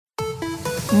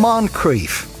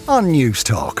Moncrief on News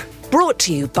Talk. Brought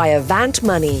to you by Avant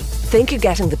Money. Think you're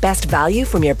getting the best value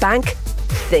from your bank?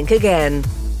 Think again.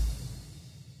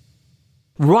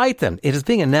 Right then, it is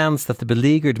being announced that the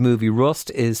beleaguered movie Rust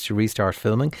is to restart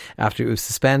filming after it was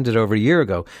suspended over a year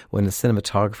ago when the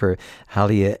cinematographer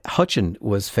Halia Hutchin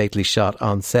was fatally shot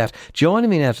on set. Joining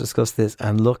me now to discuss this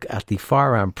and look at the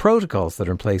firearm protocols that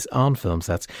are in place on film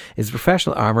sets is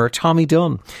professional armourer Tommy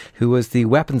Dunn, who was the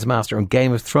weapons master on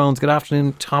Game of Thrones. Good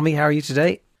afternoon, Tommy. How are you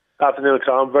today? Afternoon,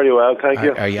 Tom. Very well, thank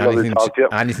you. Are you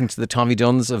anything to the Tommy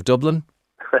Dunns of Dublin?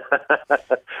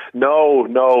 No,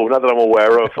 not that I'm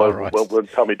aware of. Right. We're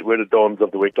the Duns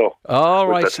of the Wicklow. Oh,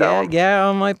 right,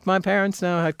 yeah. My parents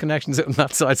now had connections on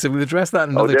that side, so we'll address that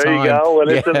another time. Oh, there you go. Well,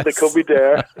 listen, they could be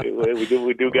there.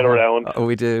 We do get around. Oh,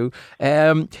 we do.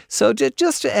 So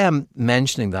just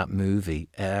mentioning that movie,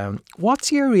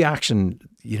 what's your reaction,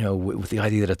 with the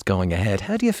idea that it's going ahead?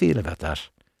 How do you feel about that?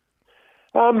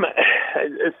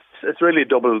 It's really a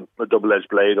double-edged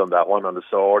blade on that one, on the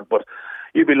sword, but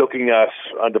you'd be looking at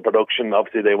the production.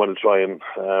 Obviously, they want to try and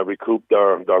recoup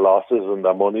their losses and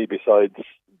their money. Besides,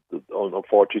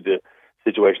 unfortunately, the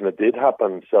situation that did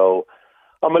happen. So,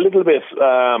 I'm a little bit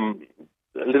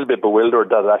bewildered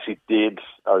that it actually did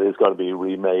or is going to be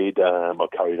remade or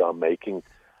carried on making,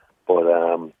 but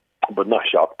not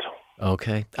shocked.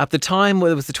 Okay. At the time,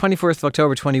 it was the 21st of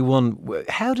October 21.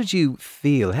 How did you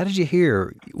feel? How did you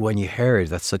hear when you heard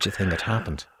that such a thing had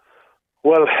happened?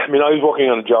 Well, I was working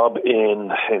on a job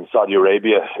in Saudi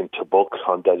Arabia, in Tabuk,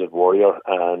 on Desert Warrior,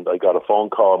 and I got a phone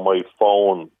call. My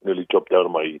phone nearly jumped out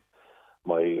of my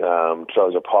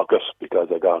trouser pocket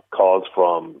because I got calls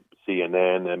from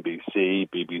CNN, NBC,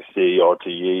 BBC,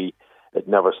 RTE. It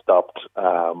never stopped,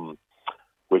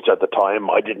 which at the time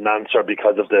I didn't answer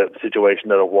because of the situation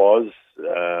that it was.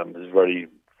 It was very,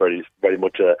 very, very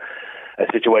much a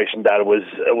situation that it was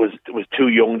too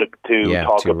young to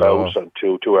talk about and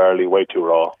too early, way too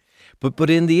raw. But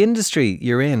in the industry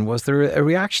you're in, was there a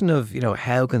reaction of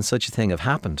how can such a thing have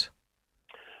happened?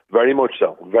 Very much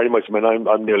so, very much.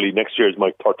 I'm nearly, next year is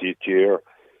my 30th year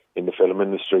in the film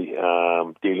industry,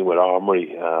 dealing with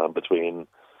armoury between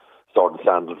sword and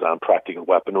sandals and practical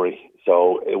weaponry.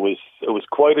 So it was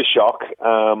quite a shock.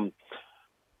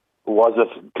 Was it?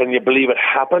 Can you believe it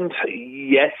happened?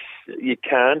 Yes, you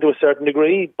can to a certain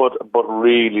degree, but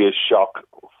really a shock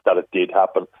that it did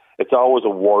happen. It's always a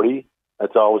worry.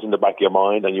 It's always in the back of your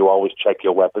mind, and you always check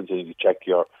your weapons and you check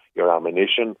your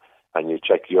ammunition and you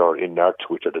check your inert,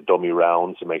 which are the dummy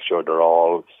rounds, to make sure they're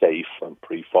all safe and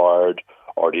pre-fired,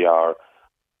 or they are.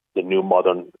 The new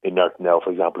modern inert now, for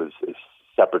example, is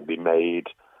separately made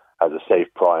as a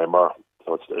safe primer.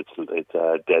 So it's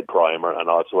a dead primer and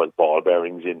also has ball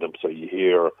bearings in them, so you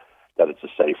hear that it's a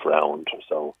safe round.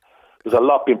 So there's a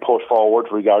lot being put forward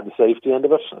regarding the safety end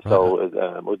of it. So it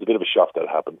was a bit of a shock that it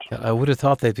happened. I would have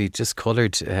thought they'd be just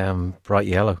coloured bright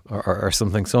yellow or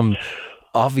something, some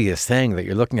obvious thing that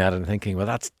you're looking at and thinking, well,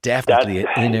 that's definitely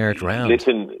an inert round.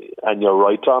 Listen, and you're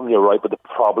right, Tom, you're right, but the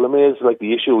problem is,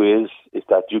 the issue is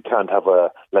that you can't have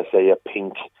let's say a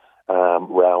pink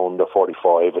round, a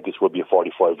 45, or this would be a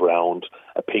 45 round,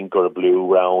 a pink or a blue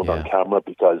round on camera,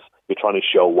 because you're trying to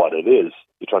show what it is.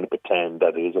 You're trying to pretend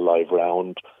that it is a live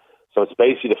round. So it's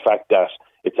basically the fact that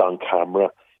it's on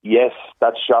camera. Yes,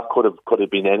 that shot could have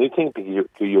been anything, because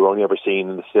you're only ever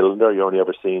seeing the cylinder, you're only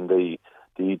ever seeing the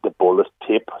bullet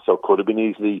tip, so it could have been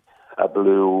easily a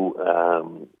blue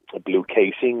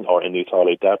casing or anything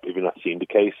like that if you're not seeing the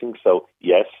casing. So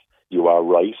yes, you are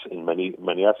right in many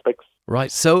aspects.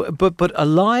 Right. So, but a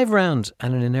live round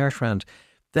and an inert round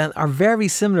then are very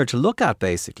similar to look at,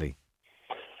 basically.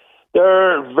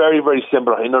 They're very, very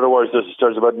similar. In other words,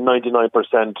 there's about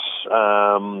 99%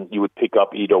 you would pick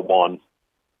up either one.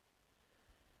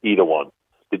 Either one.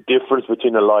 The difference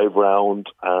between a live round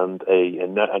and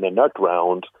an inert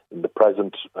round in the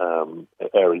present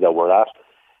area that we're at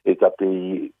is that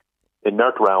the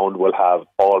inert round will have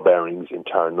ball bearings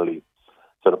internally.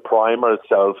 So the primer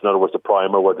itself, in other words, the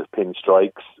primer where the pin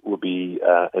strikes, will be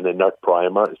an inert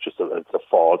primer. It's a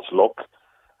false look.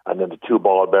 And then the two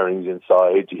ball bearings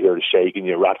inside, you hear the shaking,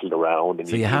 you rattle around. And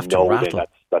so you have to rattle.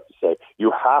 That's to say.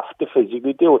 You have to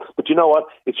physically do it. But you know what?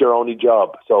 It's your only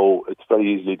job, so it's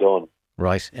very easily done.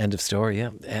 Right, end of story,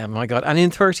 yeah. My God. And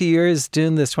in 30 years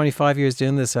doing this, 25 years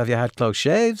doing this, have you had close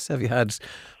shaves? Have you had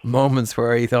moments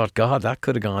where you thought, God, that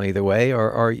could have gone either way?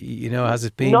 Or has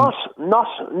it been...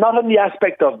 Not in the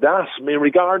aspect of that.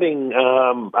 Regarding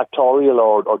actorial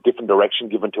or different direction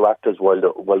given to actors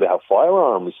while they have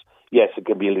firearms, yes, it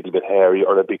can be a little bit hairy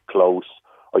or a bit close,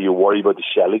 or you worry about the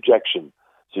shell ejection.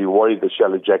 So you worry the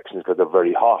shell ejection because they're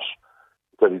very hot.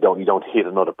 so you don't hit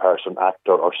another person,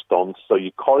 actor or stunts. So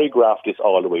you choreograph this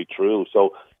all the way through. So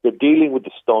you're dealing with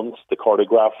the stunts, the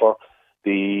choreographer,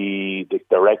 the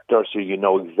director, so you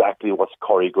know exactly what's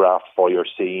choreographed for your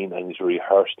scene, and it's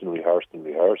rehearsed and rehearsed and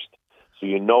rehearsed. So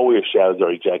you know where your shells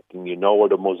are ejecting, you know where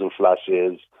the muzzle flash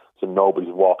is, so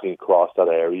nobody's walking across that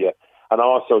area. And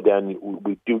also then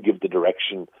we do give the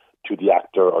direction to the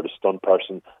actor or the stunt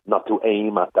person not to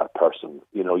aim at that person.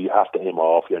 You know, you have to aim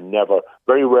off.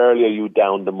 Very rarely are you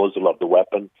down the muzzle of the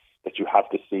weapon, that you have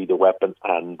to see the weapon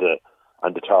and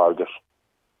the target.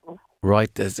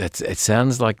 Right. It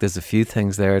sounds like there's a few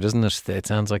things there, doesn't it? It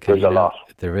sounds like there's a lot.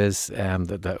 There is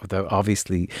that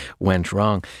obviously went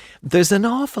wrong. There's an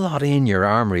awful lot in your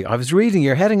armoury. I was reading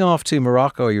you're heading off to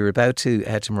Morocco. You're about to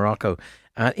head to Morocco.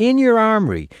 And in your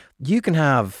armoury, you can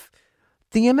have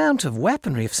the amount of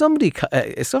weaponry. If somebody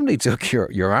took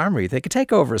your armoury, they could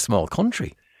take over a small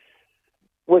country.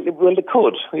 Well, they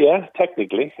could, yeah,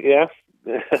 technically, yeah.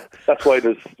 That's why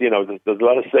there's a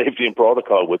lot of safety and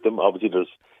protocol with them. Obviously, there's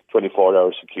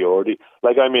 24-hour security.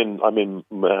 Like I'm in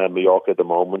Mallorca at the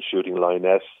moment shooting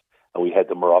Lioness, and we head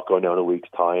to Morocco now in a week's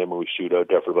time, and we shoot out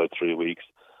there for about 3 weeks.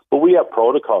 But we have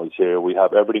protocols here. We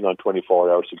have everything on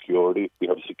 24-hour security. We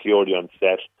have security on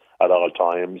set at all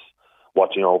times,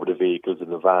 watching over the vehicles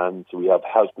and the vans. We have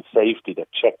health and safety that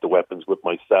check the weapons with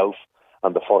myself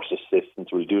and the first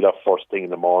assistants. We do that first thing in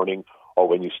the morning or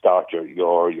when you start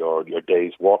your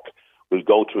day's work. We'll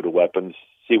go through the weapons,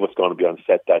 see what's going to be on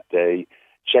set that day,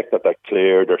 check that they're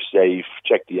clear, they're safe,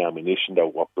 check the ammunition,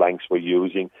 what blanks we're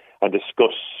using, and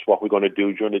discuss what we're going to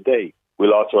do during the day.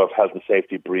 We'll also have health and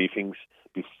safety briefings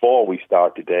before we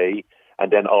start the day,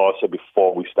 and then also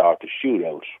before we start the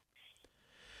shootout.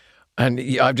 And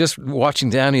I'm just watching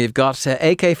down here, you've got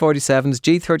AK-47s,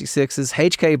 G36s,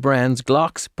 HK Browns,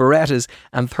 Glocks, Berettas,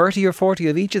 and 30 or 40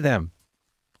 of each of them.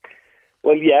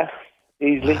 Well, yeah,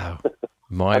 easily. Wow.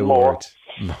 My word.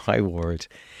 My word.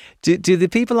 Do the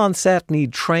people on set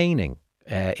need training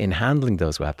in handling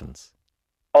those weapons?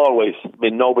 Always. I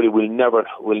mean, nobody will never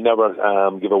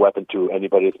give a weapon to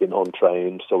anybody that's been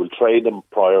untrained. So we'll train them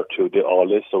prior to all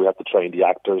this. So we have to train the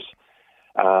actors.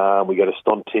 We get a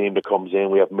stunt team that comes in.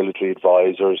 We have military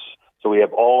advisors. So we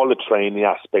have all the training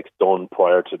aspects done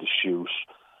prior to the shoot.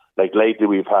 Like lately,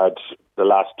 we've had the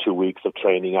last 2 weeks of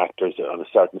training actors on a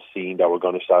certain scene that we're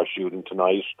going to start shooting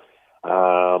tonight.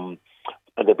 And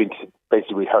they've been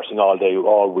basically rehearsing all day,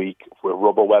 all week with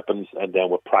rubber weapons and then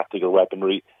with practical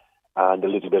weaponry and a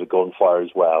little bit of gunfire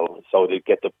as well. So they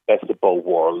get the best of both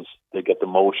worlds. They get the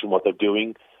motion, what they're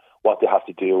doing, what they have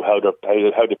to do, how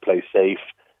they play safe.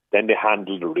 Then they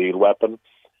handle the real weapon.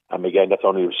 And again, that's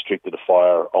only restricted to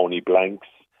fire, only blanks.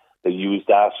 They use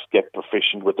that, get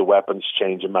proficient with the weapons,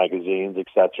 changing magazines,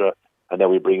 etc. And then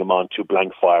we bring them on to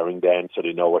blank firing then, so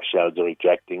they know where shells are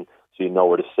ejecting, so you know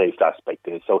where the safe aspect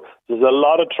is. So there's a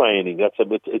lot of training.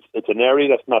 It's an area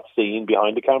that's not seen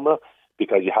behind the camera,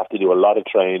 because you have to do a lot of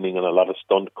training and a lot of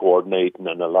stunt coordinating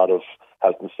and a lot of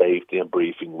health and safety and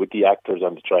briefing with the actors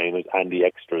and the trainers and the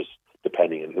extras,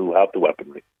 depending on who have the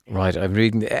weaponry. Right, I'm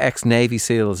reading ex-Navy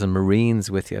SEALs and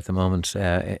Marines with you at the moment,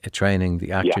 training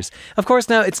the actors. Yeah. Of course,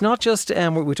 now it's not just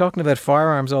we're talking about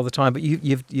firearms all the time, but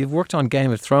you've worked on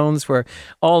Game of Thrones, where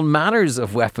all manners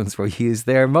of weapons were used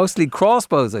there, mostly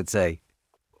crossbows, I'd say.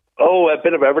 Oh, a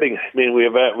bit of everything. I mean,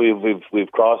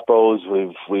 we've crossbows,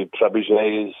 we've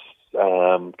trebuchets,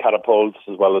 catapults,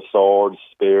 as well as swords,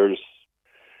 spears.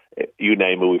 You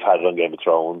name it, we've had it on Game of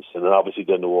Thrones. And then obviously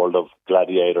in the world of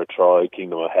Gladiator, Troy,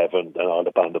 Kingdom of Heaven, and all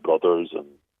the Band of Brothers and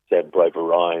Saving Private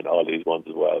Ryan, all these ones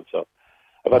as well. So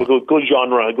I've had a good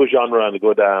genre and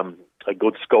a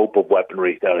good scope of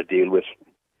weaponry that I deal with.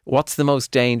 What's the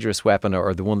most dangerous weapon,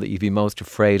 or the one that you'd be most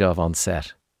afraid of on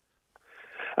set?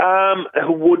 It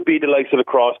would be the likes of the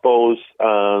crossbows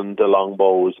and the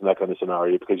longbows and that kind of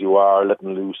scenario, because you are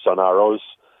letting loose on arrows,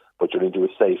 but you're into a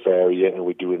safe area, and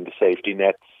we do in the safety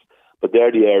nets. But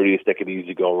they're the areas that could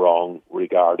easily go wrong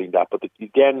regarding that. But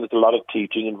again, there's a lot of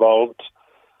teaching involved,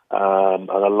 and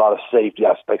a lot of safety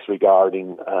aspects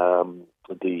regarding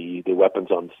the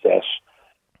weapons on set.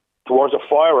 Towards the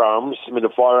firearms,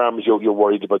 you're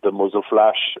worried about the muzzle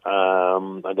flash,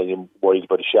 and then you're worried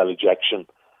about the shell ejection.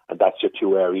 And that's your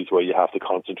two areas where you have to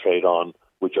concentrate on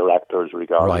with your actors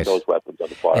regarding those weapons on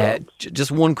the firearms.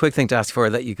 Just one quick thing to ask before I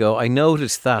let you go. I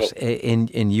noticed that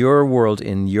in your world,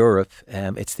 in Europe,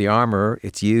 it's the armourer,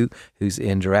 it's you who's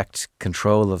in direct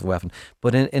control of the weapon.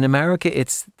 But in America,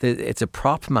 it's a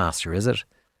prop master, is it?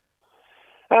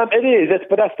 It is,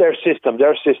 but that's their system.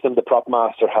 Their system, the prop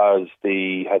master has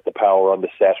the power on the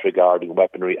set regarding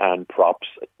weaponry and props,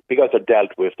 because they're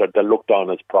dealt with. They're looked on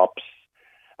as props.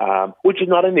 which is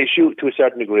not an issue to a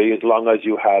certain degree, as long as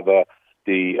you have a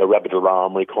reputable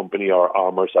armoury company or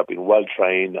armourers have been well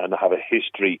trained and have a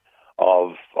history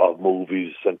of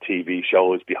movies and TV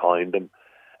shows behind them.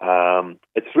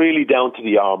 It's really down to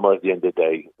the armourer at the end of the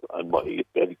day, and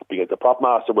because the prop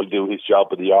master will do his job,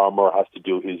 but the armourer has to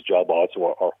do his job also,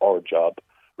 or her job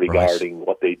regarding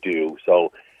what they do.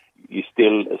 So it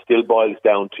still boils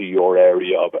down to your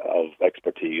area of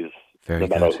expertise, no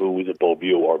matter who is above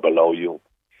you or below you.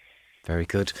 Very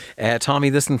good. Tommy,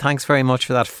 listen, thanks very much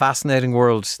for that fascinating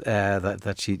world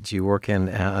that you work in,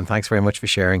 and thanks very much for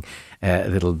sharing a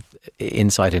little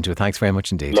insight into it. Thanks very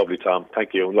much indeed. Lovely, Tom.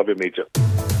 Thank you. Lovely to meet you.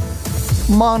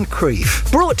 Moncrief.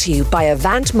 Brought to you by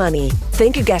Avant Money.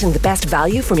 Think you're getting the best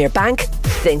value from your bank?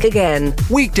 Think again.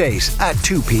 Weekdays at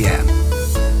 2 p.m.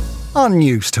 on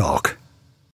News Talk.